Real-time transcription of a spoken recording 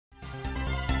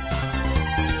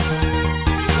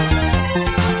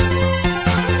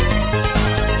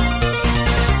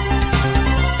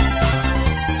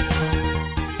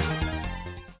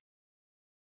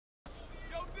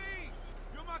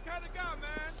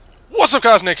What's up,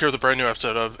 guys? Nick here with a brand new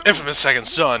episode of Infamous Second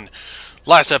Son.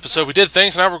 Last episode we did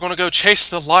things, now we're going to go chase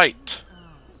the light.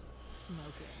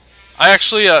 I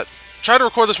actually tried to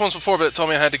record this once before, but it told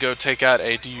me I had to go take out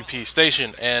a DUP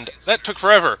station, and that took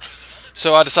forever.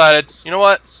 So I decided, you know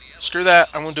what? Screw that.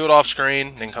 I'm going to do it off screen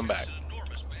and then come back.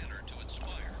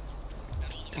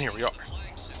 And here we are.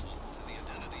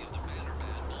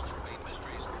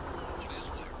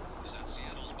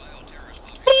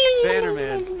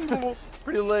 Bannerman.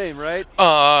 Pretty lame, right?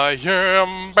 I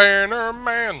am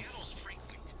Bannerman.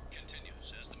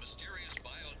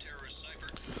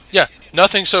 Yeah,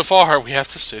 nothing so far. We have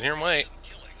to sit here and wait.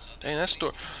 Dang, that's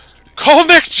door. Cole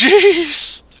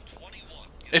McGee's!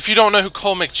 If you don't know who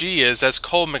Cole McGee is, that's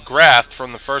Cole McGrath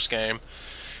from the first game.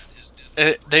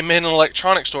 They made an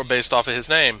electronics store based off of his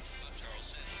name.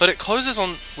 But it closes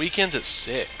on weekends at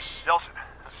 6. Nelson,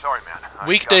 sorry, man.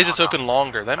 Weekdays it's open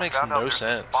longer. That makes no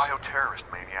sense. Bioterrorist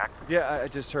maniac. Yeah, I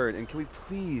just heard. And can we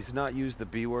please not use the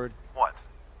B word? What?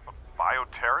 A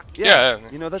bioterrorist? Yeah.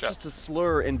 You know, that's just a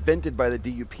slur invented by the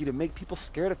DUP to make people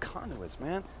scared of conduits,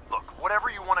 man. Look, whatever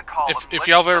you want to call them. If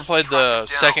y'all have ever played the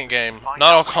second game,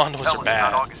 not all conduits are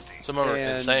bad. Some of them are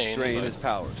And insane. drain his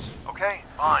powers. Okay,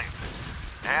 fine.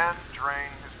 And drain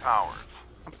his powers.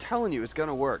 I'm telling you, it's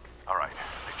gonna work. All right.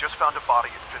 They just found a body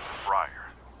at Fifth and Briar.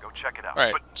 Go check it out.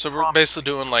 Alright, But so we're basically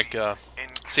doing like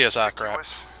CSI crap.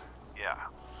 inconspicuous? Yeah.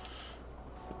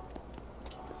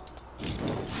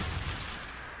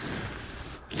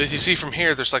 As you see from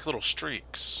here, there's like little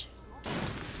streaks.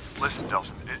 Listen,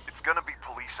 Delson, it's gonna be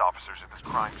police officers at this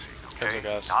crime scene, okay? Those are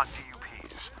guys. Not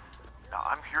DUPs. Now,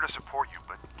 I'm here to support you,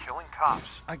 but killing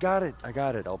cops. I got it.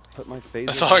 I'll put my face.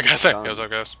 That's all I gotta say. Goes,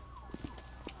 guys.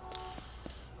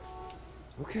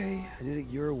 Okay, I did it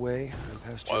your way. I'm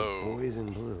past your boys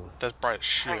in blue. That's bright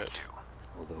as Thank shit. you.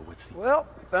 Although, what's the... Well,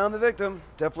 found the victim.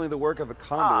 Definitely the work of a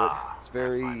conduit. It's My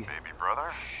very baby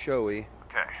brother. showy.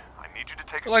 Okay, I need you to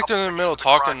take Like they're in the couple middle pictures of the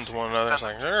talking crime to one scene another. and It's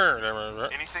like, send them to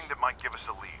me. Anything that might give us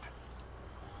a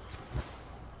lead.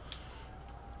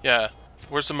 yeah.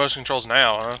 Where's the motion controls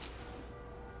now, huh?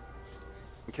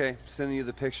 Okay, sending you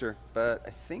the picture, but I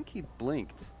think he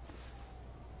blinked.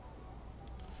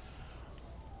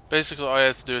 Basically, all you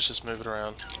have to do is just move it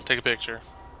around. Take a picture.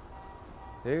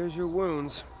 There's your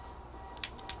wounds.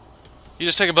 You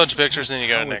just take a bunch of pictures and then you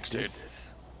go to the How next it dude. did this.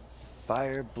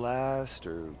 Fire blast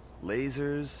or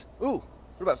lasers. Ooh,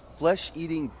 what about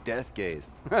flesh-eating death gaze?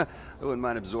 I wouldn't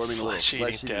mind absorbing a little Flesh-eating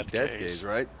flesh-eating death death gaze. gaze,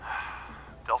 right?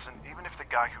 Delson, even if the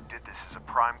guy who did this is a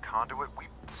prime conduit, we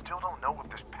still don't know if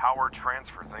this power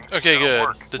transfer thing's Okay, gonna good.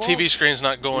 work. The TV screen's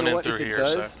not going You know in what? through If it here,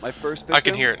 does, so my first I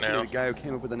can victim, hear it now. The guy who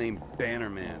came up with the name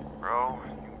Bannerman. Bro,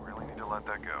 you really need to let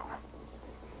that go.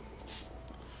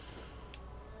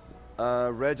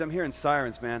 Reg, I'm hearing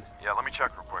sirens, man. Yeah, let me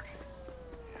check real quick.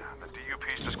 Yeah, the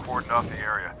DUP's just cordoned off the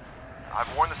area.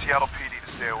 I've warned the Seattle PD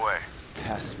to stay away.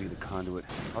 Has to be the conduit.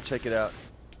 I'll check it out.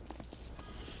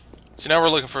 See, now we're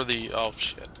looking for the... Oh,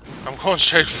 shit. I'm going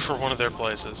straight for one of their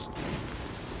places.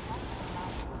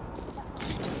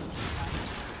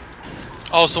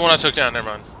 Oh, it's the one I took down. Never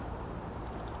mind.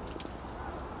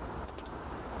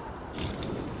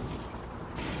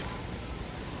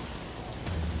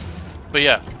 But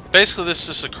yeah, basically this is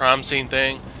just a crime scene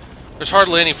thing. There's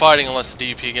hardly any fighting unless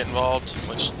the DUP get involved,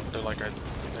 which they're like right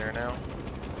there now.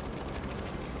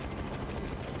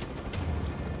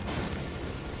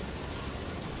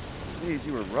 Please,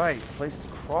 you were right. The place is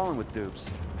crawling with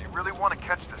dupes. If you really want to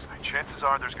catch this guy, chances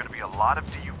are there's going to be a lot of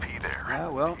DUP there. Yeah,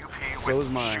 well, DUP so with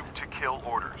is mine. shoot-to-kill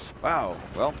orders. Wow.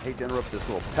 Well, hate to interrupt this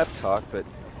little pep talk, but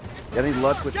got any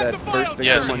luck with that first victim?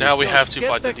 Yes, and now we have to Get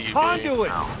fight the the DUP. conduit!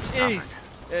 No, Jeez.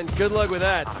 And good luck with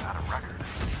that. Not about a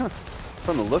record.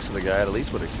 From the looks of the guy, I at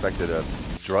least would have expected a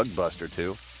drug bust or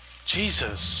two.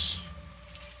 Jesus.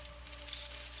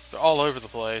 They're all over the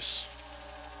place.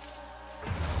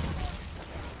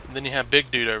 And then you have big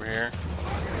dude over here.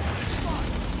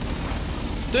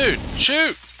 Dude,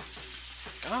 shoot!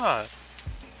 God.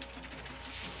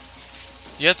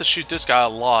 You have to shoot this guy a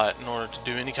lot in order to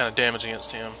do any kind of damage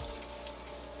against him.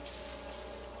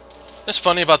 What's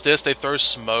funny about this, they throw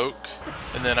smoke,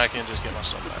 and then I can just get my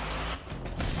stuff back.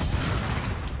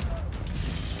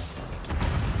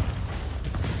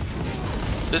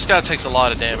 This guy takes a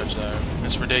lot of damage, though.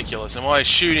 It's ridiculous. And while he's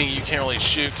shooting, you can't really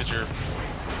shoot because you're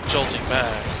jolting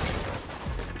back.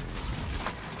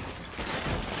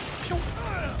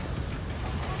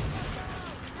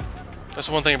 That's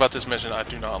the one thing about this mission I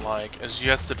do not like, is you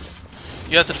have to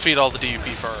defeat all the DUP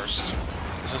first.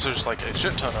 Since there's like a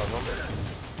shit ton of them.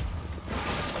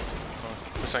 Well,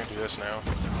 I guess I can do this now.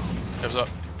 What's up?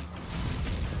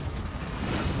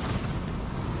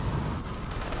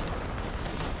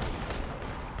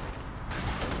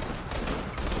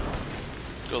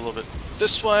 Go a little bit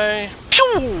this way.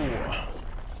 Pew!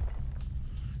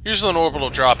 Usually an orbital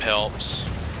drop helps.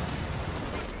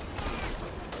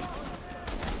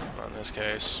 Not in this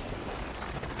case.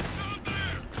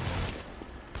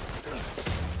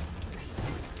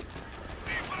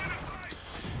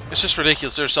 It's just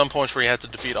ridiculous. There's some points where you have to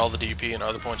defeat all the DP and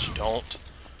other points you don't.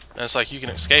 And it's like you can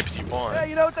escape if you want. Yeah,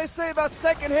 you know what they say about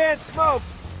secondhand smoke?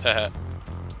 I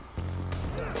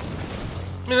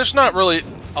mean, there's not really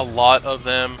a lot of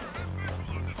them.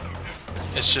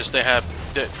 It's just they have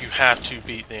that you have to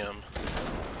beat them.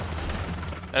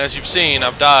 And as you've seen,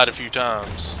 I've died a few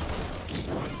times.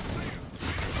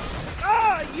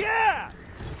 Ah, yeah!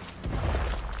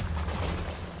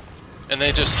 And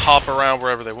they just hop around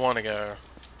wherever they want to go.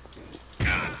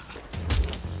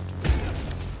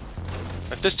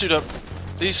 Like this dude up,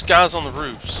 these guys on the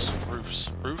roofs. Roofs.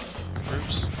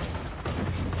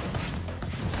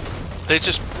 They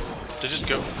just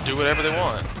go do whatever they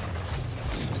want.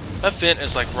 That vent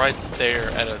is like right there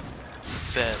at a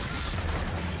fence.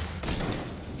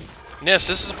 And yes,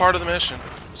 this is a part of the mission.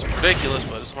 It's ridiculous,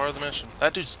 but it's a part of the mission.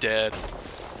 That dude's dead.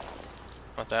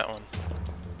 Not that one.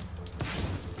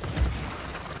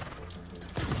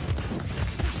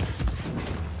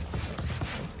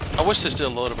 I wish this did a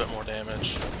little bit more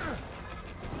damage.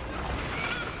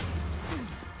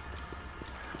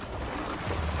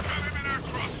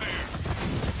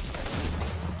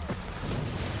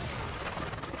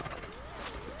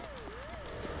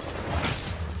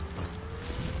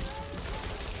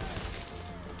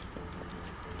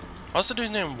 What's the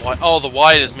dude's name? White? Oh, the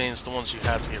white means the ones you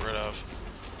have to get rid of.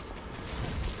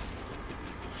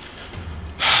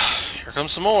 Here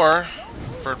comes some more,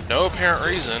 for no apparent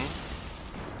reason.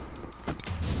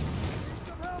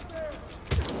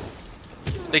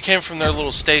 They came from their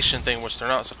little station thing, which they're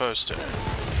not supposed to.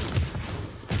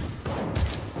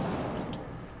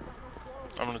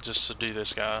 I'm gonna just subdue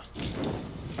this guy.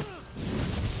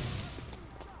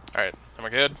 Alright, am I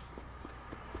good?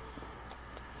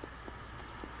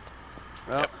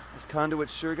 Well, Yep. this conduit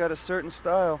sure got a certain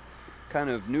style. Kind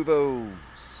of nouveau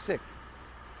sick.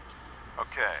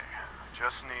 Okay,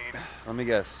 just need, Let me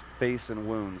guess, face and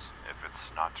wounds. if it's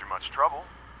not too much trouble.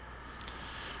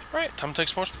 Right, time to take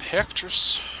some more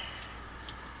pictures.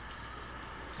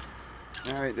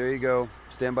 Alright, there you go.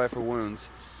 Stand by for wounds.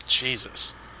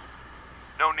 Jesus.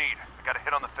 No need. I got a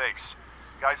hit on the face.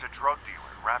 Guy's a drug dealer.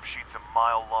 Rap sheet's a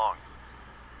mile long.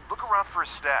 Look around for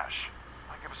his stash.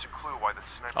 Might give us a clue why the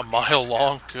sniper... A mile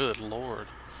long? Good lord.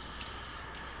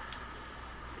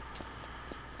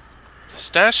 The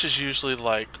stash is usually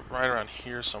like right around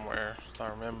here somewhere, if I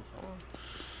remember.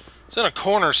 It's in a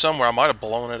corner somewhere. I might have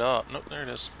blown it up. Nope, there it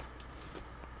is.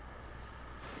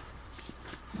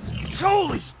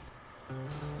 Holy!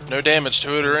 No damage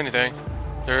to it or anything.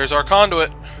 There's our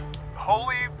conduit.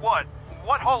 Holy what?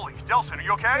 What holy? Delson, are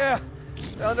you okay? Yeah,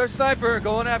 found our sniper,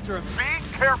 going after him. Be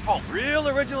careful! Real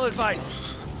original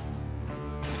advice.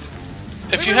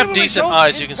 If you Wait, have wait, decent don't-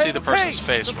 eyes, you can see hey, the person's hey,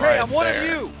 face hey, right I'm one there. of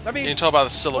you. I mean, You can tell by the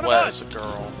silhouette it's a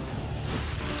girl.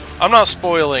 I'm not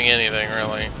spoiling anything,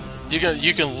 really.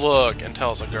 You can look and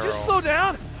tell it's a just girl. slow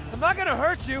down. I'm not gonna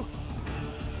hurt you.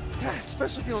 God,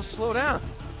 especially if you don't slow down.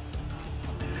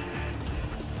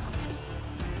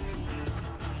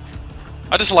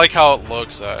 I just like how it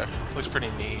looks, though. It looks pretty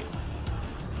neat.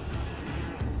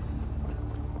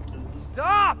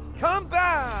 Stop! Come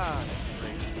back!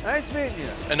 Nice meeting you.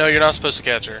 I know you're not supposed to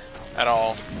catch her at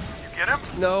all. You get him?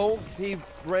 No, he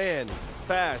ran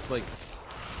fast, like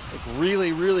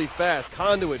really, really fast.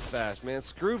 Conduit fast, man.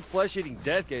 Screwed flesh-eating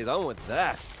death gaze. I want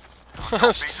that. Don't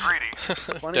be greedy.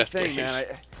 Funny Death thing, gaze.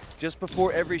 man. Just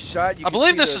before every shot, you I can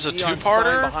believe see this the is a neon sign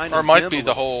two-parter, behind or it his might be emblem.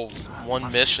 the whole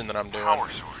one mission that I'm doing. Power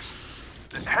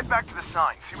source. Head back to the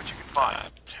sign. See what you can find. Ah,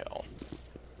 hell.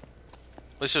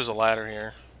 At least there's a ladder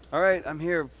here. All right, I'm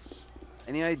here.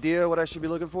 Any idea what I should be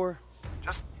looking for?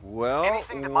 Just Well,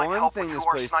 anything that might one help thing with this who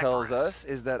our place sniper tells is. us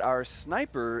is that our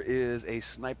sniper is a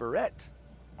sniperette.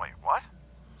 wait, what?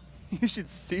 You should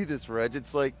see this, Reg.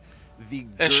 It's like the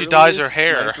And she dyes her girliest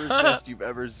hair. sniper's vest you've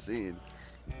ever seen.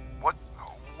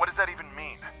 What does that even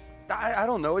mean? I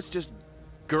don't know. It's just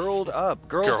girled up.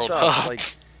 Girl Girled stuff. up. Like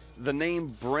the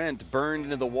name Brent burned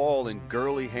into the wall in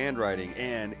girly handwriting,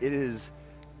 and it is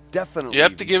definitely. You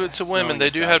have to the give it to women. best-known They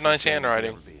do have assassin nice thing you'll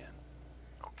handwriting. ever be in.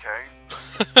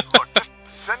 Okay. Look, just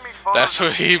send me photos. That's what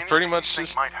of he anything pretty you much think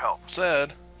just might help.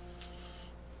 said.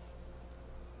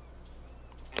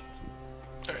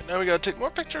 Alright, now we gotta take more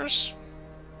pictures.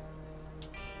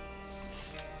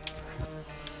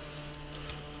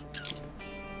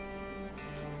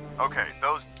 Okay,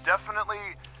 those definitely.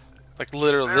 Like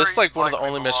literally, this is like one of the Very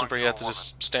only likely missions where you have to belong to a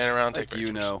just stand around and take Like pictures.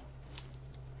 you know.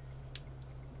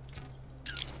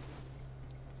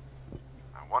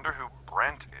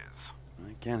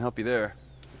 Can't help you there.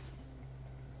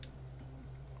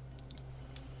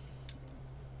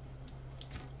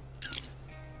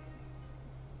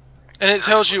 And it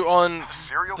tells you on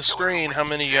Serial the killer screen how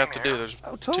many you have to do. There's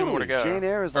Oh, totally. 2 more to go. Jane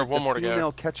Eyre is or like 1 the more to female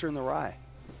go. catcher in the rye.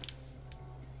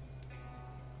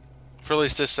 For at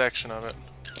least this section of it.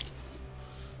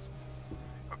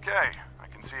 Okay, I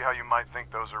can see how you might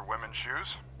think those are women's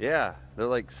shoes. Yeah, they're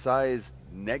like size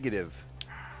negative.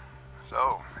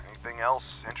 So, anything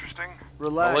else interesting?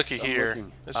 Relax. Oh, looky I'm here.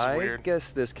 looking. This is I weird. guess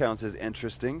this counts as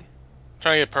interesting.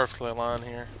 Trying to get perfectly aligned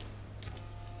here.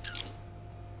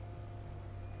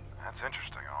 That's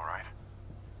interesting, all right.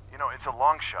 You know, it's a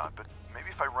long shot, but maybe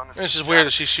if I run this... It's just weird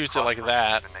that she shoots it like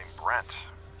that. The name Brent.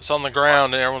 It's on the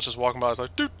ground and everyone's just walking by. It's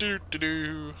like, doo doo doo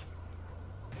doo.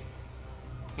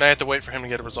 Now I have to wait for him to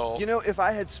get a result. You know, if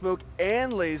I had smoke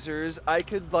and lasers, I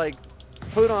could, like,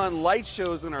 put on light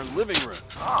shows in our living room.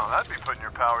 Oh, that'd be putting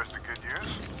your powers to good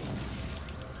use.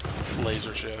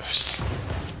 Laser shows.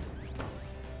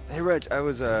 Hey, Reg, I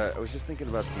was just thinking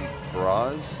about the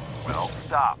bras. Well,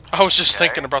 stop. I was just okay?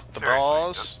 thinking about the Seriously,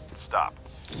 bras. just stop.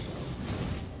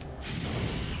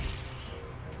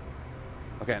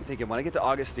 Okay, I'm thinking when I get to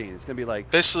Augustine, it's gonna be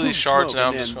like Basically, boom, these shards smoke, now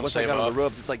and I'm then just gonna once I save got on up. the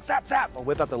ropes, it's like zap zap. I'll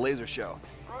whip out the laser show.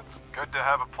 Well, it's good to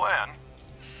have a plan.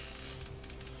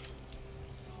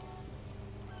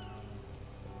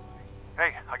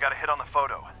 Hey, I got a hit on the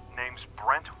photo. Name's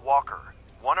Brent Walker.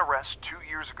 1 arrest 2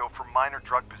 years ago for minor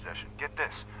drug possession. Get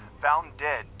this. Found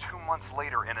dead 2 months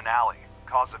later in an alley.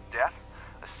 Cause of death?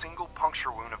 A single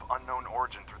puncture wound of unknown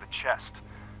origin through the chest.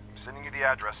 I'm sending you the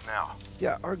address now.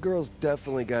 Yeah, our girl's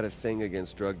definitely got a thing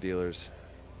against drug dealers.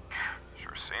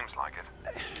 Sure seems like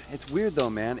it. It's weird though,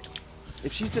 man.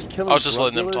 If she's just killing I was just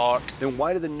drug letting them dealers, talk. then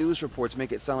why do the news reports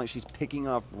make it sound like she's picking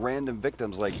off random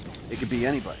victims like it could be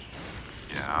anybody?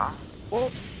 Yeah? Well,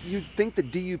 you'd think the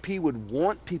DUP would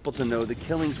want people to know the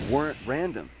killings weren't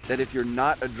random. That if you're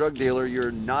not a drug dealer,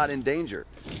 you're not in danger.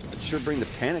 It should bring the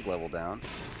panic level down.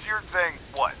 So you're saying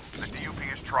what? The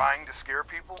DUP is trying to scare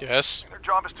people? Yes. Their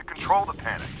job is to control the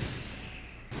panic.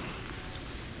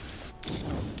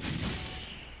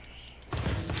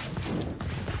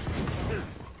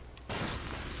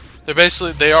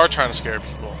 They are trying to scare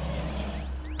people.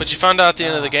 But you find out at the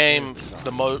end of the game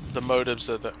the motives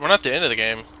of the... Well, not the end of the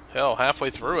game. Hell, halfway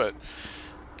through it.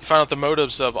 You find out the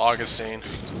motives of Augustine.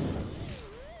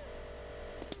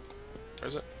 Where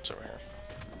is it? It's over here.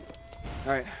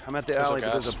 All right, I'm at the What's up, alley,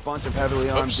 but there's a guys? bunch of heavily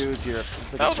armed Oops. dudes here.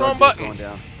 Looks like That a was drug wrong deal's button. going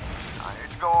down. I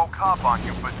hate to go all cop on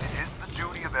you, but it is the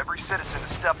duty of every citizen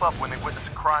to step up when they witness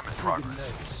a crime in progress.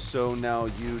 So now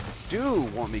you do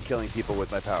want me killing people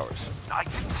with my powers? I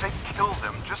didn't say kill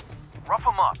them, just rough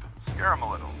them up, scare them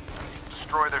a little, and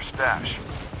destroy their stash.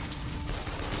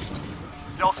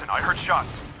 Delson, I heard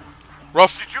shots.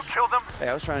 Rough. Did you kill them? Hey,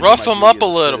 I was trying to Rough do my them up duty a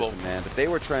as little. citizen, man, but they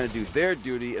were trying to do their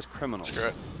duty as criminals. Screw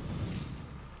it.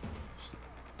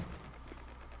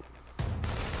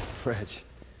 Reg,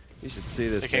 you should see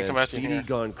this, They can't man. come after you Speedy here.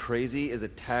 Gone Crazy is a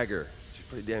tagger. She's a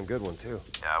pretty damn good one, too.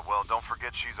 Yeah, well, don't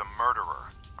forget she's a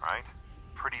murderer, right?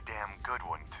 Pretty damn good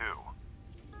one,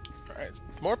 too. Alright,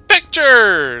 more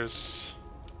pictures!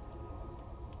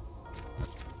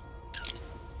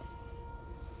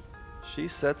 She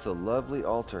sets a lovely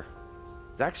altar.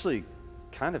 It's actually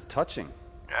kind of touching.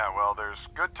 Yeah, well, there's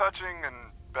good touching and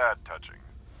bad touching.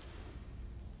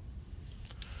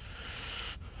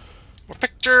 More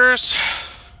pictures!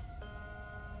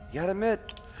 You gotta admit.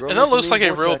 girl And that with the looks like mean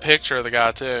a real vortex. picture of the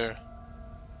guy, too.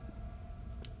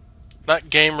 Not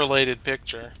game-related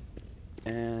picture.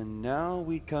 And now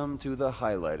we come to the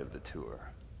highlight of the tour.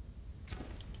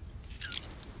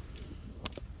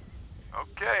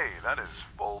 Okay, that is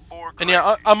full bore. And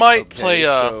yeah, I might Okay, play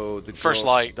so the First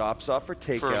girl Light stops off for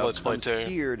takeout, Let's Play comes 2.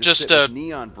 here to Just sit to with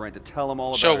Neon Brent to tell him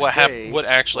all show about what her day what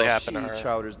actually while happened to she her.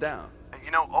 chowders down.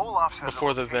 You know, Olaf's has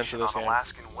Before a the events of location this on game.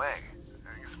 Alaskan Way.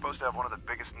 He's supposed to have one of the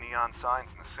biggest neon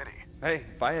signs in the city. Hey,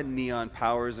 if I had neon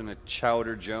powers and a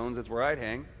Chowder Jones, that's where I'd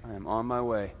hang. I am on my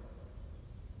way.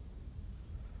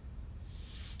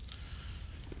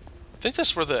 I think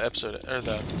that's where the episode,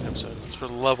 that's where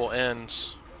the level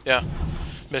ends. Yeah.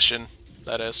 Mission,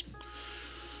 that is.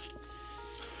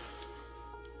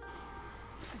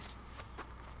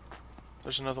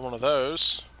 There's another one of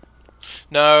those.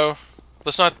 No.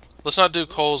 Let's not do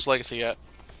Cole's Legacy yet.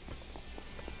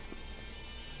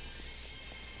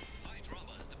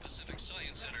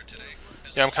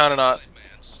 Yeah, I'm kinda not.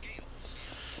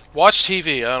 Watch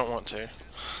TV, I don't want to.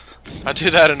 I do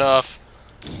that enough.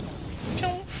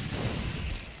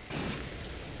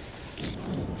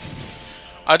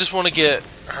 I just want to get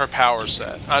her power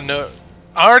set. I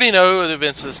already know the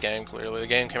events of this game, clearly. The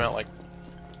game came out like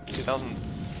 2000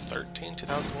 2013,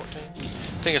 2014?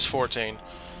 I think it's 14.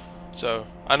 So,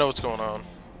 I know what's going on.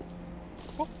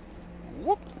 Whoop.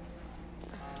 Whoop.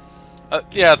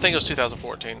 Yeah, I think it was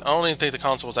 2014. I don't even think the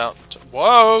console was out.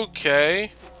 Whoa,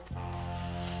 okay.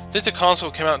 I think the console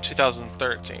came out in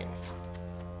 2013.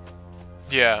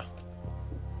 Yeah.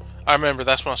 I remember,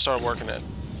 that's when I started working at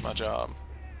my job.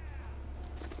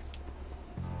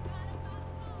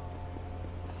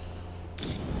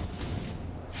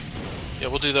 Yeah,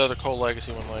 we'll do the other Cold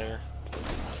Legacy one later.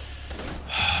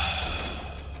 I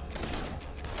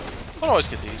don't always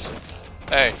get these.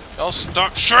 Hey, y'all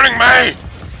stop shooting me!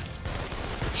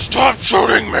 Stop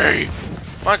shooting me!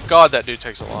 My god, that dude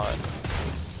takes a lot.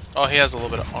 Oh, he has a little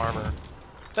bit of armor.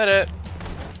 Is that it?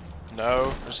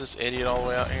 No, there's this idiot all the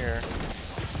way out here.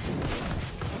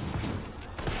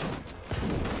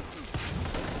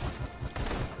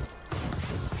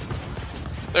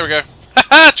 There we go.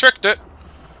 Haha, tricked it!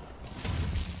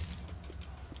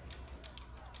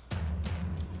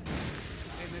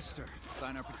 Hey, mister,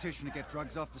 sign our petition to get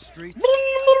drugs off the streets?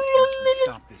 Unless we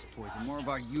stop this poison, more of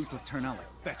our youth will turn out like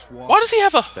Fetch Walker. Why does he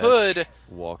have a hood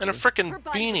Walker. and a frickin' Her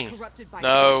body was beanie? corrupted by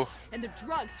No. drugs, and the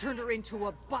drugs turned her into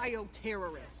a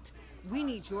bioterrorist. We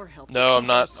need your help. to No, keep I'm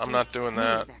not. our I'm not streets doing clear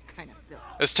that. of kind of filth.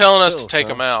 It's telling us to Filth, take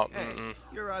huh? him out. Hey,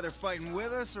 you're either fighting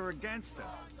with us or against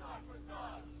us.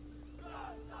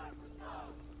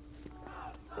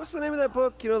 What's the name of that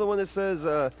book? You know, the one that says,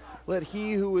 let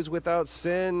he who is without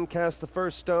sin cast the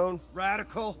first stone?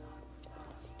 Radical.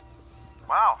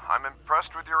 Wow, I'm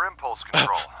impressed with your impulse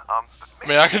control. I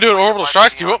mean, I can do an orbital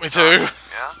strike if you want me to. Yeah?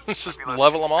 Let's just Maybe less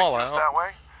level them all conspicuous out. That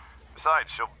way. Besides,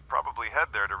 she'll probably head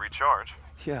there to recharge.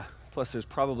 Yeah. Plus, there's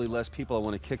probably less people I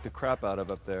want to kick the crap out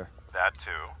of up there. That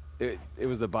too. It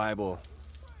was the Bible.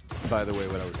 By the way,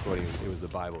 what I was quoting, it was the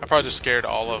Bible. I probably just scared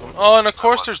all of them. Oh, and of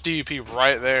course there's DUP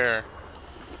right there.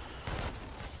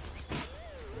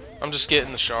 I'm just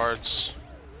getting the shards.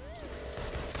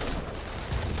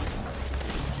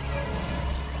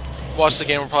 Watch the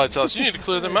game will probably tell us you need to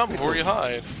clear them out before you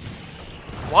hide.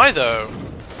 Why though?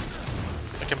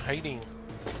 Like I'm hiding.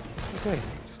 Okay,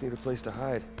 just need a place to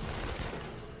hide.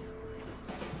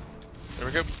 There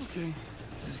we go. Okay.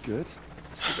 This is good.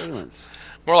 Surveillance.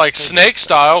 More like snake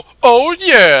style. Oh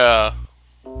yeah!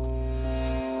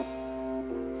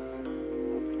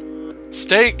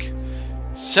 Steak.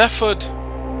 Seafood.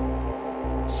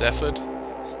 Seafood?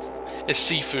 It's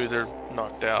seafood, they're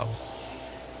knocked out.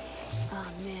 Oh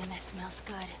man, that smells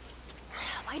good.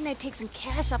 Why didn't I take some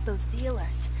cash off those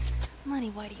dealers? Money,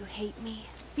 why do you hate me?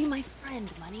 Be my friend,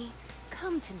 Money.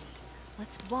 Come to me.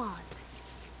 Let's bond.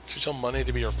 So you tell Money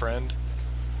to be your friend?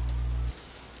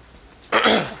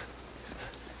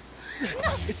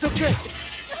 It's okay.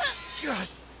 God.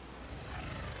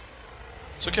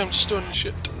 It's okay, I'm just doing this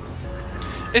shit.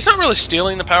 It's not really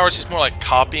stealing the powers, he's more like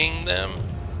copying them.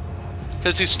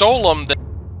 Because he stole them, the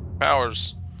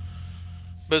powers.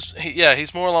 But yeah,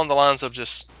 he's more along the lines of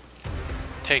just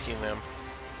taking them.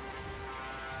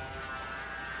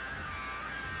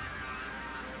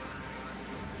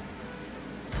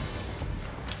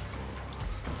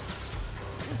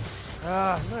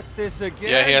 Ah, not this again.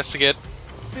 Yeah, he has to get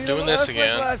Speed doing up, this just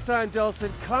again. Like last time,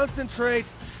 Delson. Concentrate.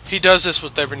 He does this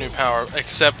with every new power,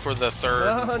 except for the third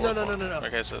and fourth No. one.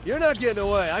 Okay, so... You're not getting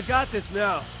away. I got this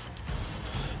now.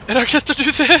 And I get to do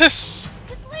this!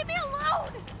 Just leave me alone!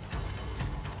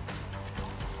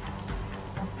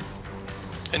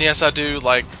 And yes, I do,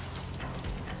 like...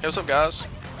 Hey, what's up, guys?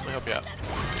 Let me help you out.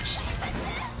 Just-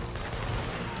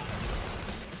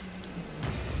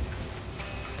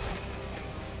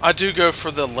 I do go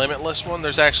for the limitless one.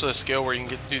 There's actually a skill where you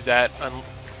can do that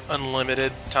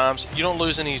unlimited times. You don't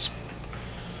lose any You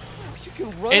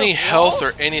can run any up health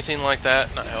walls? or anything like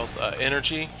that. Not health,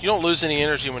 energy. You don't lose any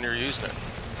energy when you're using it.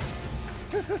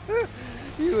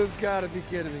 You have got to be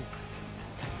kidding me.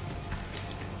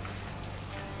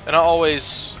 And I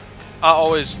always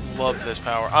love this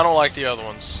power. I don't like the other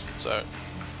ones. So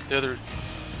the other,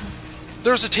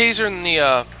 there's a teaser in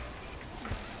the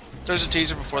there's a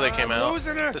teaser before they came out.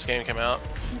 losing her. This game came out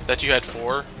that you had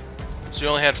 4, so you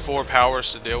only had 4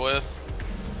 powers to deal with.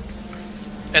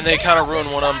 And they kind of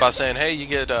ruined one of them by saying, "Hey, you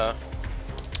get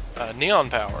neon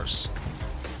powers."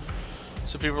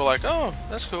 So people were like, "Oh,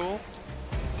 that's cool."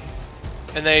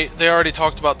 And they already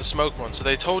talked about the smoke one, so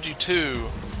they told you 2.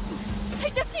 I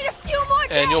just need a few more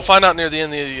days. And you'll find out near the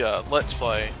end of the Let's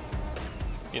Play,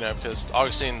 you know, because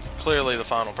Augustine's clearly the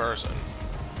final person,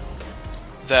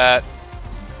 that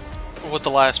what the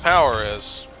last power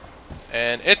is.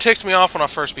 And it ticked me off when I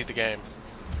first beat the game.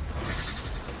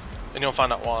 And you'll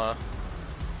find out why.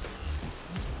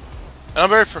 And I'm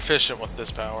very proficient with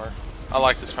this power. I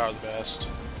like this power the best.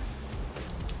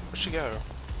 she go?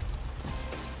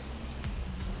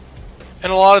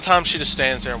 And a lot of times she just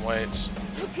stands there and waits.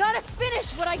 You gotta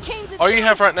finish what I came to All do. you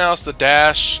have right now is the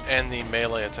dash and the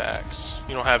melee attacks.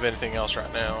 You don't have anything else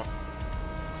right now.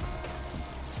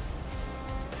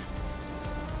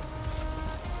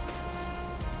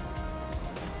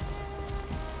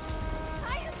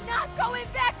 I am not going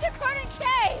back to Curtin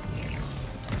K.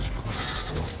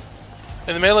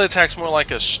 And the melee attack's more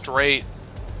like a straight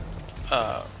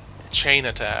chain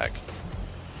attack.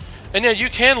 And yeah, you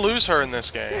can lose her in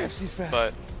this game, Damn, she's fast.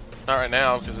 but not right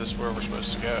now because this is where we're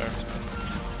supposed to go.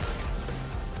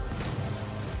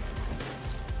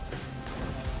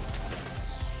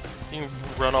 You can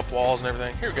run up walls and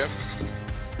everything. Here we go.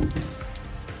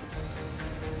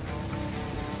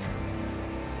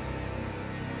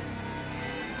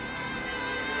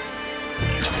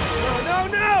 No,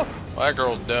 no! Well, that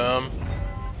girl's dumb.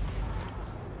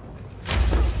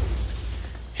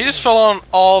 He just fell on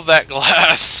all that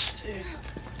glass. Dude,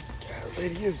 God,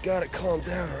 lady, you've got to calm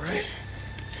down, all right?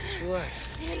 Just relax.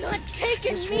 You're not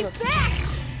taking Just me wanna- back.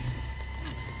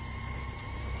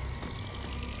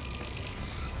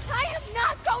 I am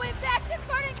not going back to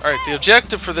Curtin K. Alright, the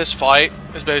objective for this fight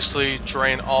is basically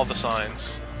drain all the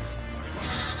signs.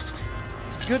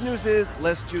 Good news is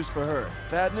less juice for her.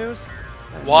 Bad news?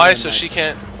 Why? So she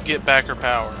can't get back her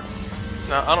power.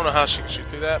 Now, I don't know how she can shoot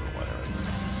through that, but whatever.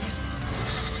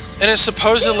 And it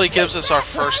supposedly gives us our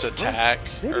first attack,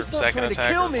 Maybe or stop second trying to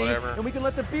attack, kill or me, whatever. and we can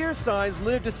let the beer signs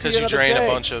live to see Because you another drain day. a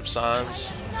bunch of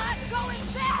signs. Not going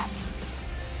back.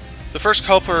 The first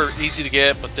couple are easy to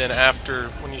get, but then after,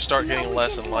 when you start getting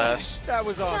less and less, That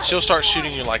was awesome. she'll start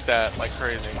shooting you like that, like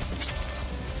crazy.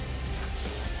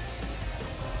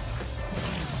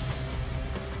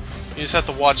 You just have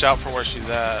to watch out for where she's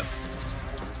at.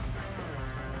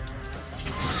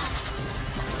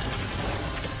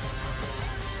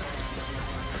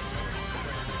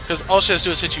 Because all she has to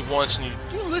do is hit you once and you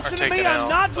You are listen to taken me, out. I'm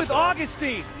not with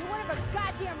Augustine. You're one of a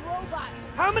goddamn robot.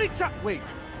 How many times? Wait,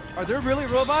 are there really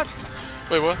robots?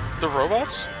 Wait, what? The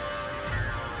robots?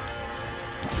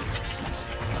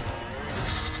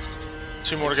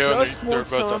 Two more to go, and Just they're want both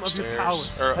some of your upstairs.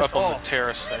 powers, Or that's up on all. the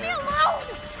terrace thing. Leave me alone.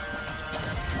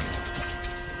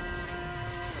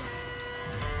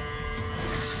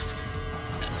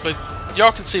 But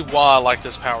y'all can see why I like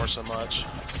this power so much.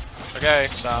 Okay,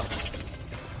 stop.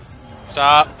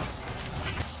 Stop.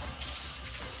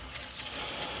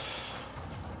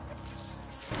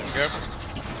 There we go.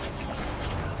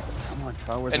 Come on,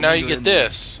 Towers. And now you get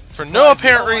this. For no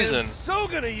apparent reason. So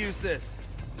gonna use this.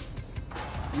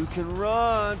 You can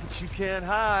run, but you can't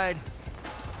hide.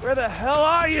 Where the hell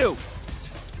are you?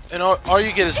 And all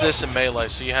you get is this in melee,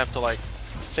 so you have to, like,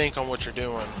 think on what you're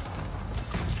doing.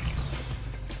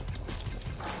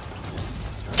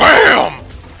 BAM!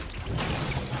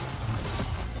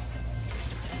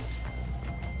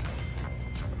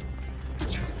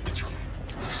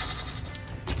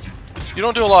 You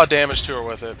don't do a lot of damage to her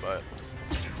with it, but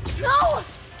No.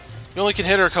 you only can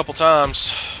hit her a couple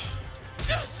times.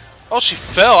 Oh, she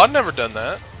fell. I've never done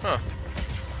that. Huh.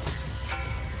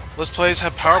 Let's Plays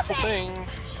have powerful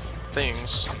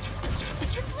things.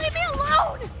 Just leave me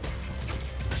alone.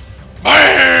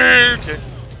 Bang! Okay.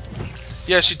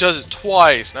 Yeah, she does it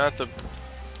twice. Not the.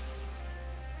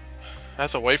 I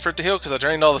have to wait for it to heal because I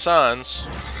drained all the signs.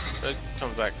 It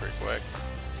comes back pretty quick.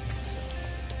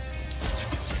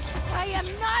 I am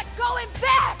not going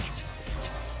back.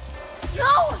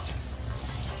 No.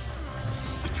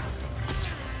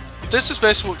 This is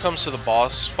basically what comes to the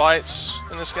boss fights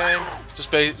in this game. Just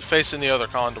facing the other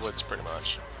conduits, pretty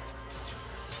much.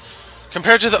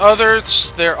 Compared to the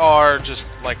others, there are just,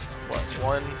 like, what,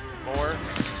 one more?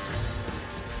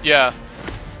 Yeah.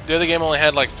 The other game only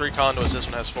had, like, 3 conduits. This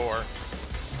one has 4.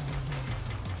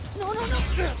 No, no,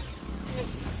 no.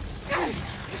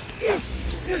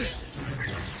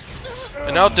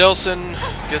 And now Delson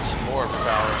gets some more of her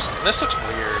powers. And this looks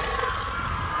weird.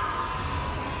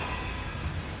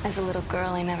 As a little girl,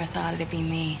 I never thought it'd be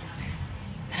me.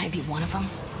 That I'd be one of them.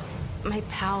 My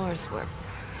powers were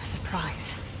a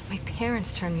surprise. My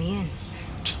parents turned me in.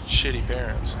 Shitty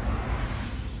parents.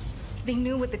 They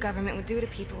knew what the government would do to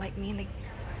people like me, and they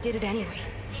did it anyway.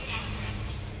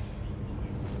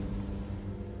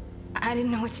 I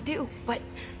didn't know what to do, but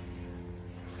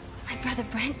my brother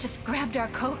Brent just grabbed our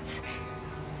coats,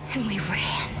 and we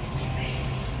ran.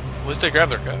 At least they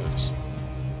grabbed their coats.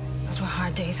 Those were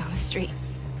hard days on the street.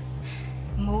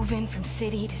 Moving from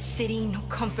city to city, no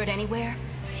comfort anywhere.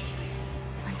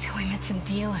 Until we met some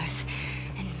dealers,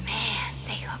 and man,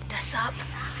 they hooked us up.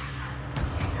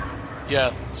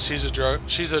 Yeah, she's a drug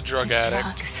The addict.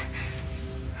 drugs.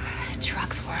 The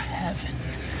drugs were heaven.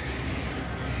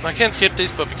 I can skip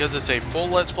these, but because it's a full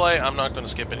Let's Play, I'm not going to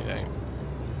skip anything.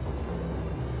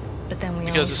 But then we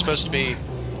Because it's always supposed to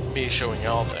want be me showing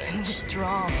y'all more. things.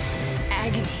 Withdrawal,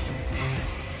 agony,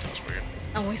 That's weird.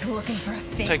 always looking for a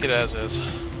fix. Take it as is.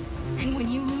 And when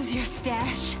you lose your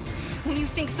stash, when you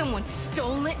think someone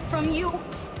stole it from you,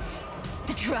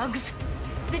 the drugs,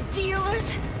 the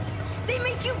dealers, they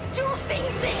make you do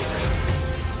things there.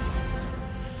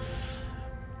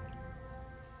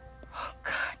 Oh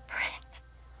God, Brent.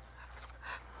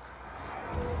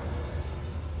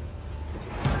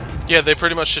 Yeah, they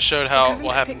pretty much just showed how Never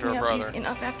what happened picked to her me up brother. easy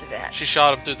enough after that. She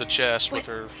shot him through the chest with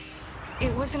But her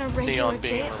It wasn't a regular neon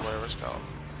beam jail. or whatever it's called.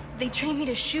 They trained me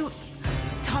to shoot,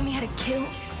 taught me how to kill.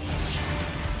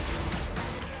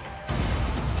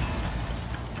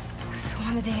 So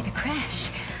on the day of the crash,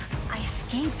 I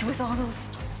escaped with all those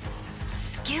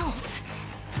skills.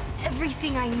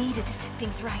 Everything I needed to set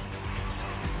things right.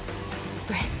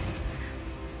 Brent,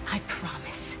 I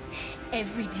promise,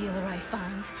 every dealer I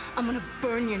find, I'm gonna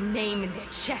burn your name in their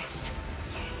chest.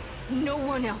 No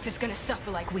one else is gonna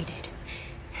suffer like we did.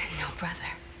 No brother.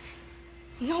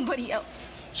 Nobody else.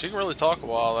 She can really talk a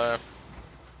while there.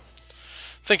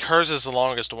 I think hers is the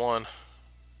longest one.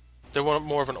 They want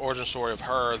more of an origin story of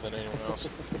her than anyone else.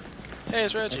 Hey,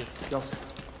 it's Reggie.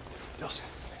 Nelson,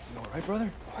 you alright,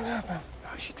 brother? What happened?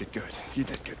 Oh, you did good. You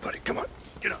did good, buddy. Come on.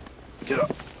 Get up. Get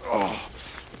up. Oh.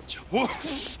 Whoa.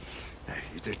 Hey,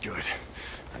 you did good.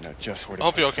 I know just where to I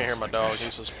hope put y'all can hear folks my like dog. this.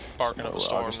 He's just barking up a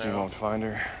storm Augustine now. won't find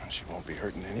her. She won't be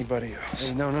hurting anybody else.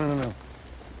 Hey, no.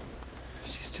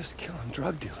 She's just killing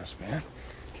drug dealers, man.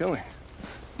 Killing.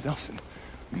 Nelson.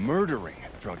 Murdering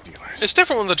drug dealers. It's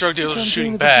different when the drug dealers are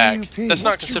shooting back. That's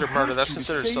not considered murder. That's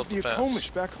considered self-defense.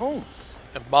 Back home.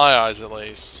 In my eyes, at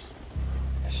least.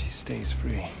 She stays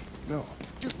free. No.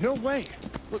 Dude, no way.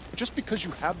 Look, just because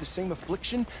you have the same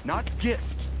affliction, not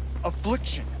gift,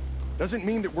 affliction, doesn't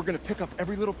mean that we're gonna pick up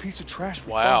every little piece of trash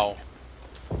we Wow.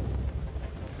 find.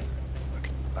 Look,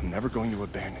 I'm never going to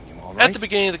abandon you, all right? At the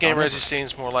beginning of the game, Not Reggie ever.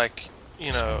 seems more like,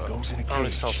 you know, I Goes in a don't know if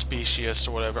it's cage. called speciest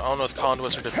or whatever. I don't know if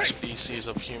conduits are different species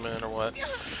of human or what.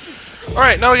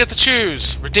 Alright, now we get to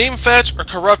choose. Redeem fetch or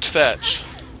corrupt fetch.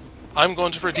 I'm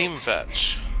going to redeem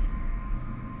fetch.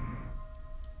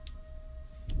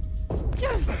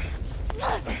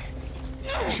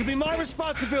 It should be my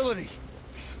responsibility.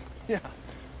 Yeah,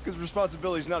 because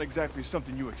responsibility is not exactly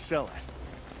something you excel at.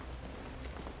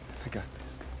 I got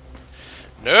this.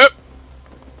 Nope.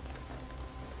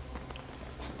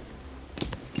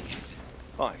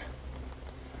 Fine.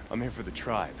 I'm here for the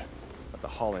tribe, not the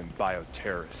Holland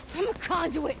bioterrorists. I'm a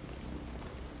conduit.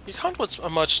 Your conduit's a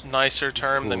much nicer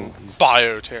term than cool. He's-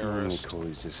 bioterrorist. Cool,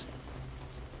 he's just...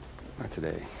 Not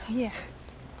today. Yeah.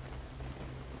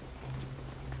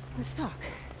 Let's talk.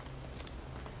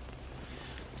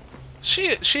 She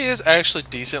is actually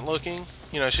decent looking.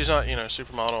 You know, she's not, you know,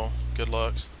 supermodel, good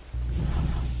looks.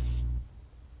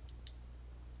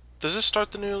 Does this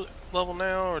start the new level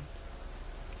now, or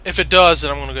if it does,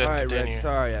 then I'm gonna go ahead All right, and continue. Red,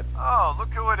 sorry. Oh, look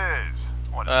who it is.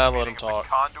 What, is Let the him meeting at talk. The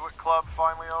Conduit Club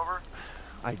finally over?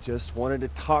 I just wanted to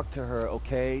talk to her,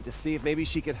 okay? To see if maybe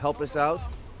she could help us out.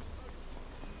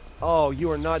 Oh, you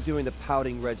are not doing the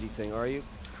pouting Reggie thing, are you?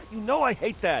 You know I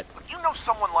hate that. You know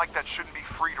someone like that shouldn't be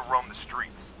free to roam the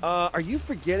streets. Are you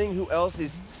forgetting who else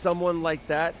is someone like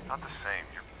that? Not the same,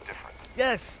 you're different.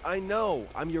 Yes, I know.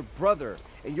 I'm your brother.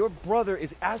 And your brother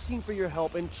is asking for your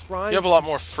help and trying You have a lot to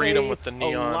more freedom stay with the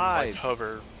neon like alive.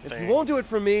 hover If thing. you won't do it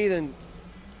for me, then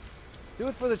do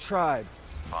it for the tribe.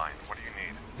 Fine, what do you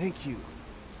need? Thank you.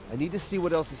 I need to see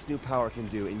what else this new power can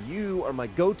do, and you are my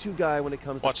go-to guy when it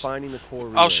comes Watch. to finding the core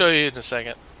relay. I'll show you in a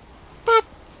second. Boop.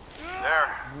 There,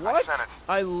 What? I sent it.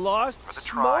 I lost For the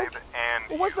smoke? tribe and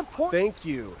Well, what's the you. point? Thank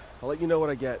you. I'll let you know what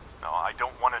I get. No, I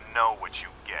don't want to know what you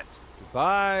get.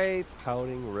 Bye,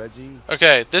 pouting Reggie.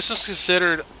 Okay, this is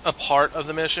considered a part of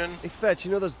the mission, Hey, Fetch,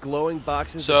 you know those glowing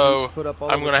boxes that so dudes put up all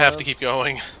I'm over gonna have town? to keep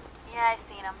going. Yeah, I've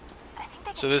seen them. I think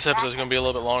they So this episode's gonna be a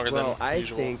little bit longer Well, than I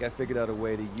usual. think I figured out a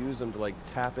way to use them to, like,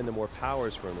 tap into more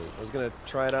powers for me. I was gonna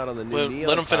try it out on the new neon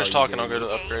Let him finish power you talking. I'll gave go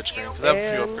to me. the upgrade screen because I have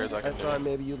a few upgrades I can thought do.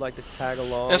 maybe you'd like to tag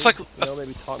along. And it's like you know,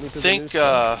 maybe talk me through think the new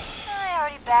stuff. I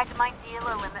already bagged my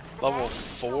dealer limit for the level day,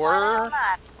 so 4? why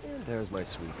not? And there's my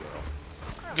sweet girl.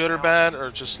 Good or bad,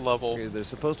 or just level? Okay, there's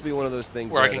supposed to be one of those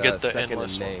things Where I that, can get the second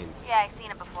endless in one. Maine. Yeah, I've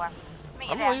seen it before. Meet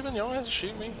you I'm there. leaving. You don't have to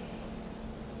shoot me.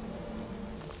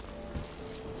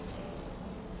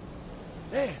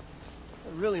 Man, it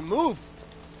really moved.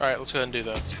 All right, let's go ahead and do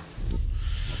that.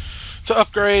 The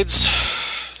upgrades.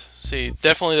 See,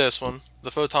 definitely this one.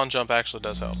 The photon jump actually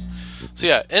does help. So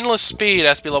yeah, endless speed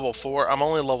has to be level 4. I'm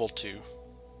only level 2.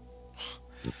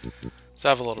 So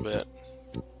I have a little bit.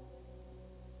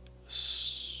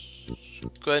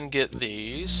 Go ahead and get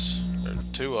these. Or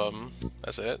 2 of them.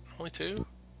 That's it. Only 2?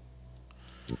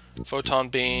 Photon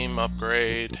beam,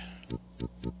 upgrade.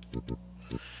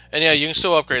 And yeah, you can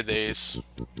still upgrade these.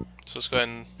 So let's go ahead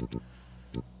and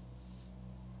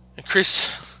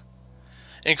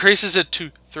increases it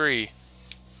to 3.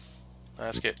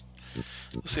 Let's get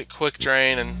quick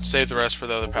drain and save the rest for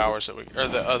the other powers that or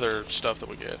the other stuff that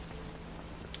we get.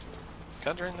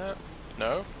 Can I drain that?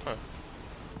 No? Huh.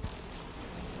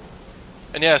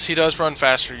 And yes, he does run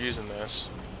faster using this.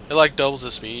 It like doubles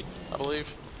the speed, I believe.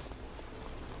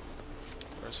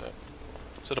 Where is it?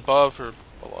 Is it above or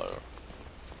below?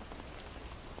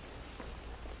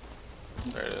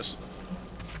 There it is.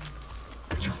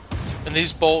 And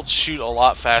these bolts shoot a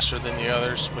lot faster than the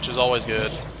others, which is always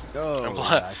good.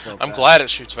 I'm glad it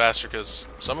shoots faster because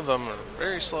some of them are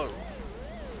very slow.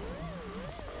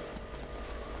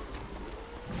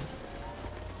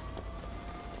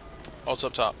 Oh, it's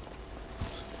up top.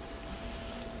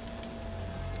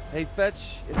 Hey,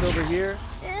 Fetch, it's over here.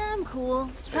 I'm cool.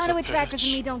 Conduit factors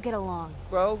and me don't get along.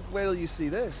 Well, wait till you see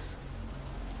this.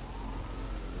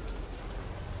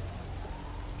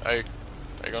 Hey,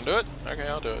 are you gonna do it? Okay,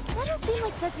 I'll do it. That don't seem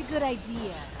like such a good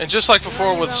idea. And just like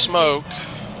before with smoke,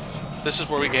 this is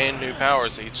where we gain new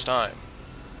powers each time.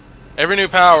 Every new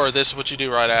power, this is what you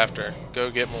do right after. Go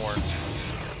get more.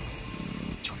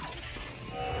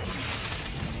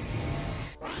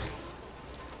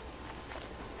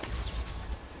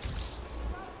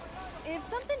 If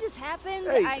something just happened,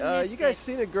 Hey, I missed you guys it.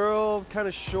 seen a girl, kind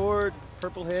of short,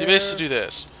 purple hair? So you basically do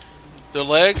this. Their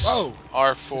legs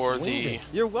are for the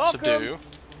You're welcome. subdue.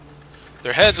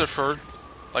 Their heads are for,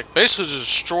 like, basically to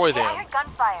destroy them. I heard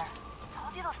gunfire.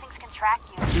 Told you those things can track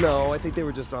you. No, I think they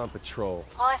were just on patrol.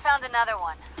 Well, I found another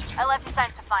one. I left you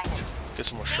signs to find it. Get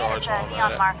some more shards There's while a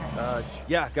I'm neon at it. marker.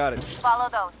 Yeah, got it. Follow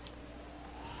those.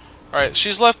 Alright,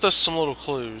 she's left us some little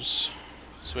clues.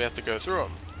 So we have to go through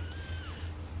them.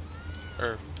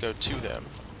 Or go to them.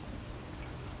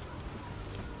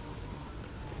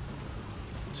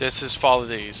 So this is follow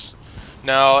these.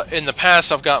 Now, in the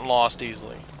past, I've gotten lost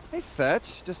easily. Hey,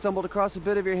 Fetch, just stumbled across a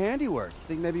bit of your handiwork.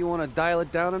 Think maybe you want to dial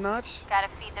it down a notch? Gotta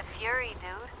feed the fury,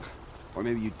 dude. Or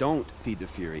maybe you don't feed the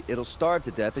Fury. It'll starve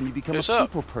to death and you become What's a up?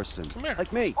 people person. Come here.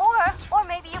 Like me. Or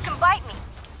maybe you can bite me.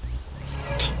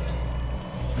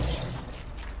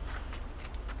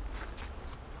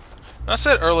 I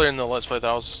said earlier in the Let's Play that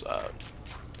I was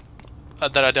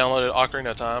that I downloaded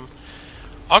Ocarina of Time.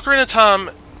 Ocarina of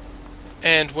Time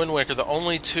and Wind Waker are the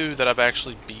only 2 that I've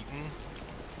actually beaten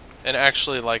and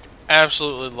actually like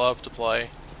absolutely love to play.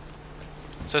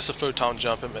 So that's the photon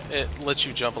jump. It lets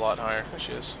you jump a lot higher. There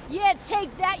she is. Yeah,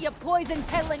 take that, you poison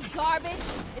peddling garbage.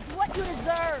 It's what you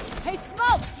deserve. Hey,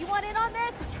 Smokes, you want in on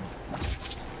this?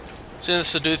 See,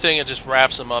 this to-do thing, it just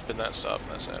wraps them up in that stuff,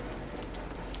 and that's it.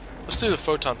 Let's do the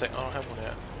photon thing. I don't have one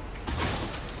yet.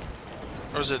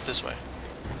 Or is it this way?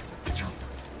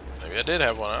 Maybe I did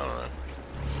have one, I don't know.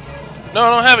 No, I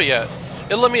don't have it yet.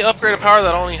 It let me upgrade a power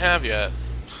that I don't even have yet.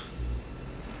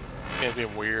 It's gonna be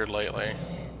weird lately.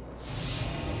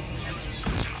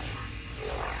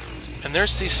 And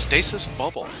there's the stasis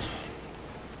bubble.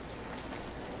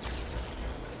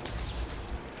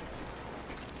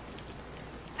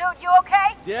 Dude, you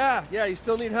okay? Yeah, you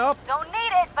still need help? Don't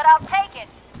need it, but I'll take it.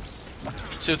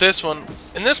 See, with this one,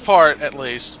 in this part at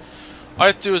least, all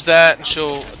you have to do is that, and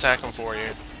she'll attack them for you.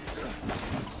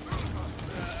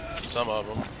 Some of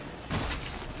them.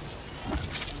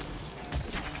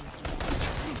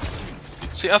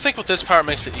 See, I think with this power it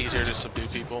makes it easier to subdue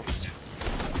people.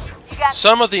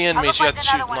 Some of the enemies you have to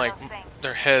shoot like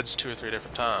their heads 2 or 3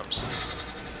 different times.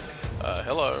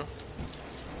 Hello.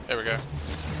 There we go.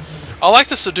 I like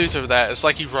the subdue through that. It's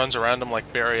like he runs around them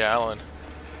like Barry Allen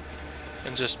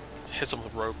and just hits them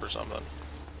with rope or something.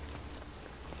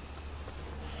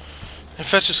 And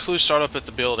Fetch's clues start up at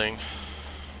the building.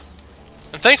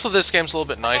 And thankfully this game's a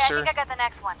little bit nicer. Okay, I think I got the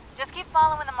next one. Just keep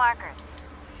following the markers.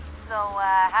 So,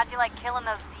 how'd you like killing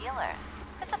those dealers?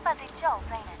 It's a fuzzy jolt,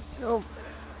 ain't it? You know,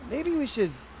 maybe we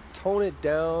should tone it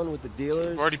down with the dealers.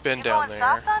 I've already been You down going there.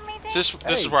 soft on me, dude? This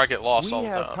is where I get lost all We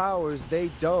the have time. powers they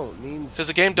don't. Means Because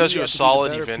the game does we you a have to be the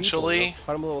solid better eventually. People, you know?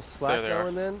 Cut 'em a little slack they now are.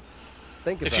 and then. Just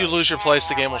think If about you it. lose your place,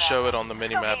 the game will show it on the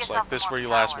mini-maps like this is where you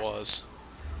last was.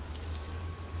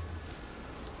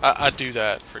 I do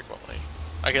that frequently.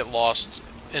 I get lost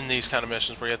in these kind of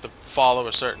missions where you have to follow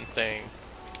a certain thing.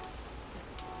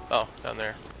 Oh, down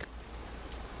there.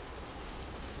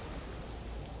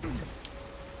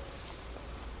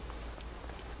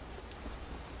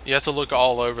 You have to look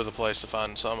all over the place to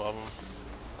find some of them.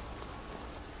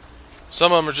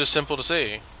 Some of them are just simple to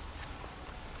see.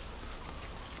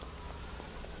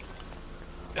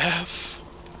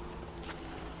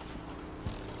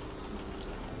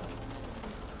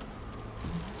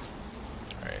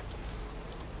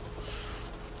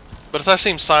 But if I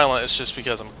seem silent, it's just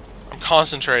because I'm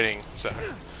concentrating. So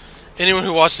anyone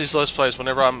who watches these Let's Plays,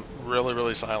 whenever I'm really,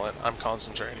 really silent, I'm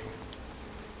concentrating.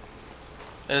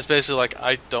 And it's basically like,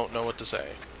 I don't know what to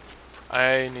say.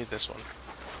 I need this one.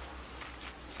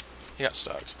 He got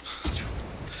stuck.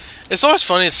 It's always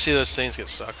funny to see those things get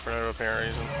stuck for no apparent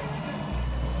reason.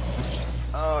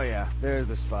 Oh yeah, there's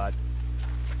the spot.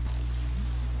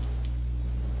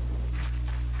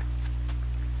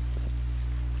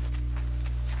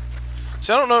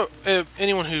 See, I don't know if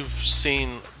anyone who's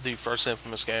seen the first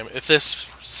Infamous game, if this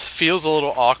feels a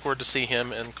little awkward to see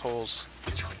him in Cole's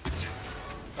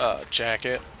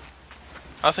jacket.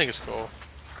 I think it's cool.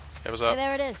 Hey, what's up? Hey,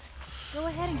 there it is. Go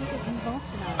ahead and get the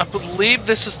convulsion out. I believe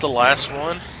this is the last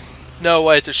one. No,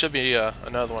 wait, there should be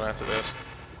another one after this.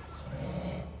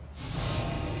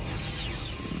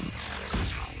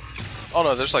 Oh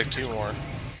no, there's like 2 more.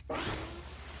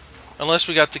 Unless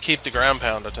we got to keep the ground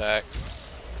pound attack.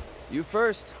 You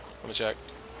first. Let me check.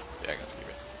 Yeah, I got to keep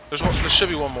it. There should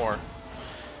be one more.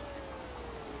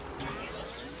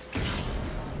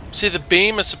 See, the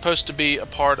beam is supposed to be a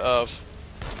part of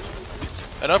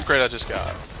an upgrade I just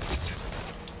got.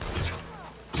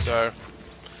 So,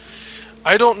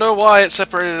 I don't know why it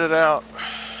separated it out.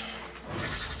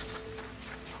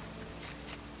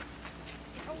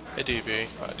 Hey, DB.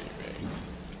 Hi, DB.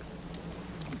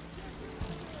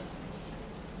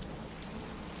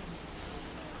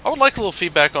 I would like a little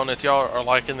feedback on if y'all are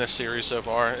liking this series so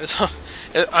far.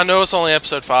 I know it's only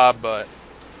episode 5, but,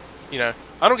 you know,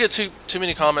 I don't get too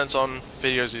many comments on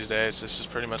videos these days. This is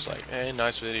pretty much like, hey,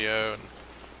 nice video, and,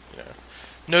 you know,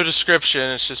 no description.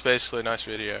 It's just basically a nice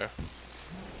video.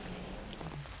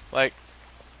 Like,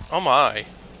 oh my.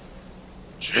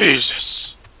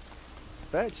 Jesus.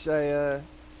 Fetch, I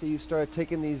see you started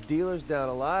taking these dealers down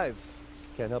alive.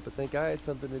 Can't help but think I had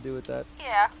something to do with that.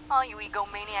 Yeah, all you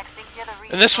egomaniacs think you're the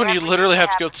reason. And this one, you for literally have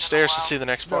to go everything up the stairs to see the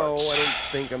next No, parts. I don't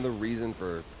think I'm the reason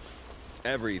for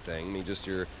everything. I mean, just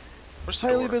your Where's the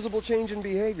highly door? visible change in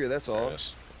behavior, that's all. There it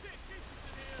is.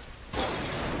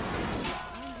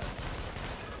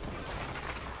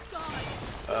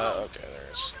 Okay, there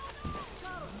it is.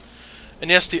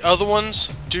 And yes, the other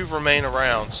ones do remain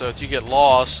around, so if you get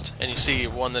lost and you see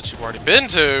one that you've already been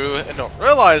to and don't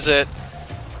realize it,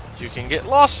 you can get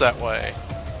lost that way.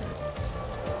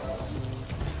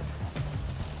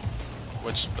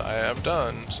 Which I have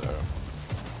done, so.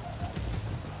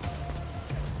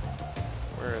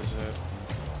 Where is it?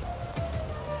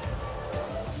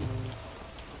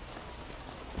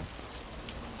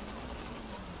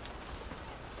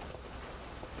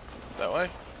 That way?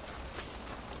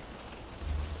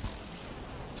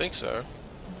 Think so.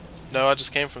 No, I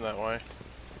just came from that way.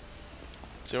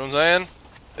 See what I'm saying?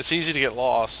 It's easy to get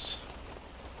lost.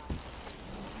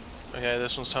 Okay,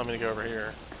 this one's telling me to go over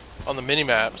here. On the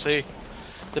minimap, see?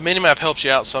 The minimap helps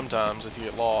you out sometimes if you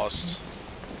get lost.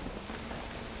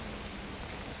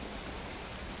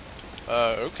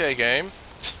 Okay, game.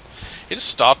 He just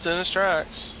stopped in his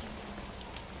tracks.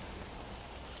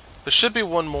 There should be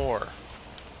one more.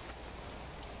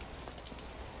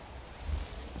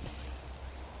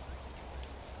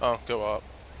 Oh, go up.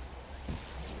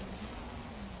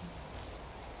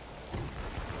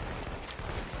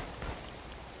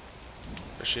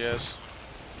 There she is.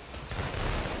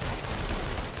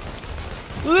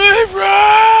 Leroy!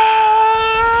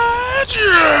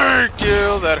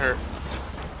 Kill! That hurt.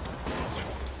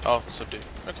 Oh, subdued.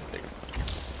 Okay, there you go.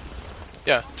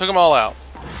 Yeah, took them all out.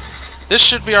 This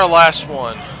should be our last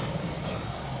one.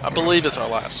 I believe it's our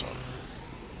last one.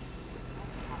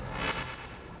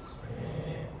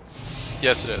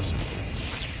 Yes, it is.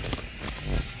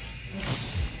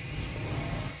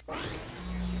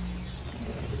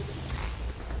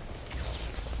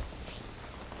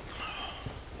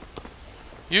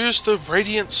 Use the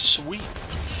Radiant Sweep.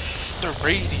 The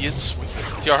Radiant Sweep.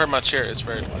 If y'all heard my chair, it's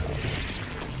very loud.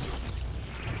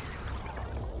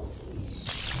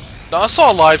 Now, I saw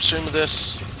a live stream of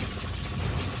this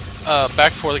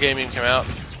back before the game even came out.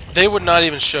 They would not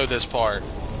even show this part.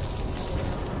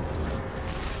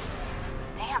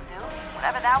 Damn, dude.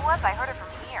 Whatever that was, I heard it from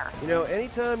here. You know,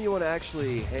 anytime you want to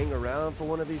actually hang around for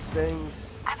one of these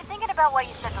things... I've been thinking about what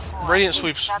you said before. Radiant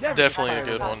Sweep's definitely a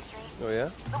good one. Oh, yeah?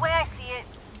 The way I see it,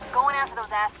 going after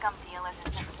those ass scum dealers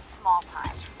is just small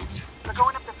time. But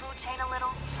going up the food chain a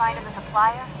little, finding the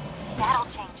supplier, that'll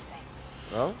change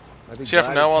things. Well, See,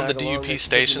 from now on, the DUP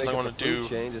stations I'm going to do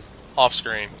off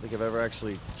screen. I don't think I've ever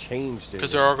actually changed it.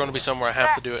 Because there are going to be some where I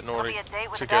have to do it in order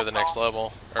to go to the next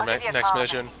level, or next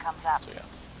mission. So, yeah.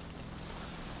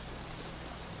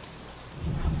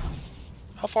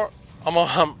 How far?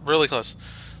 I'm really close.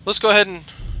 Let's go ahead and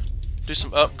do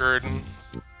some upgrading.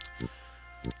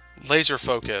 Laser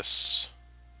focus.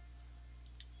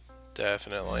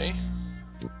 Definitely.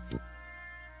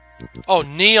 Oh,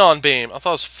 neon beam. I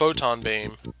thought it was photon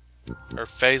beam. Or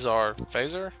phasar.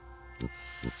 Phaser?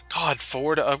 God,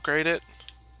 4 to upgrade it?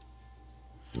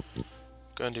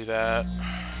 Go and do that.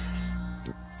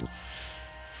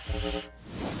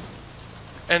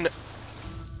 And...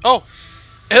 oh!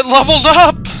 It leveled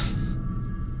up!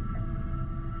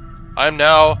 I'm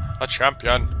now a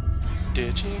champion.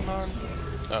 Digimon.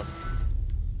 Oh.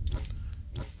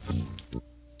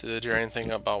 Did they do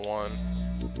anything about 1?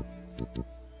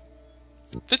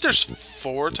 I think there's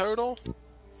 4 total?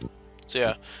 So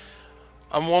yeah.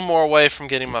 I'm 1 more away from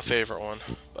getting my favorite one.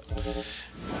 But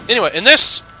anyway, in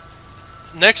this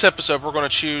next episode we're going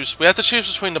to choose... we have to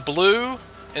choose between the blue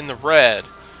and the red.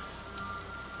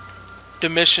 The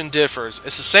mission differs.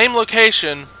 It's the same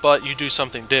location, but you do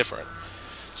something different.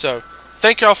 So,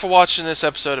 thank y'all for watching this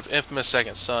episode of inFamous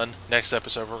Second Son. Next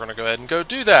episode we're going to go ahead and go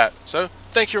do that. So,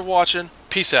 thank you for watching.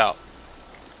 Peace out.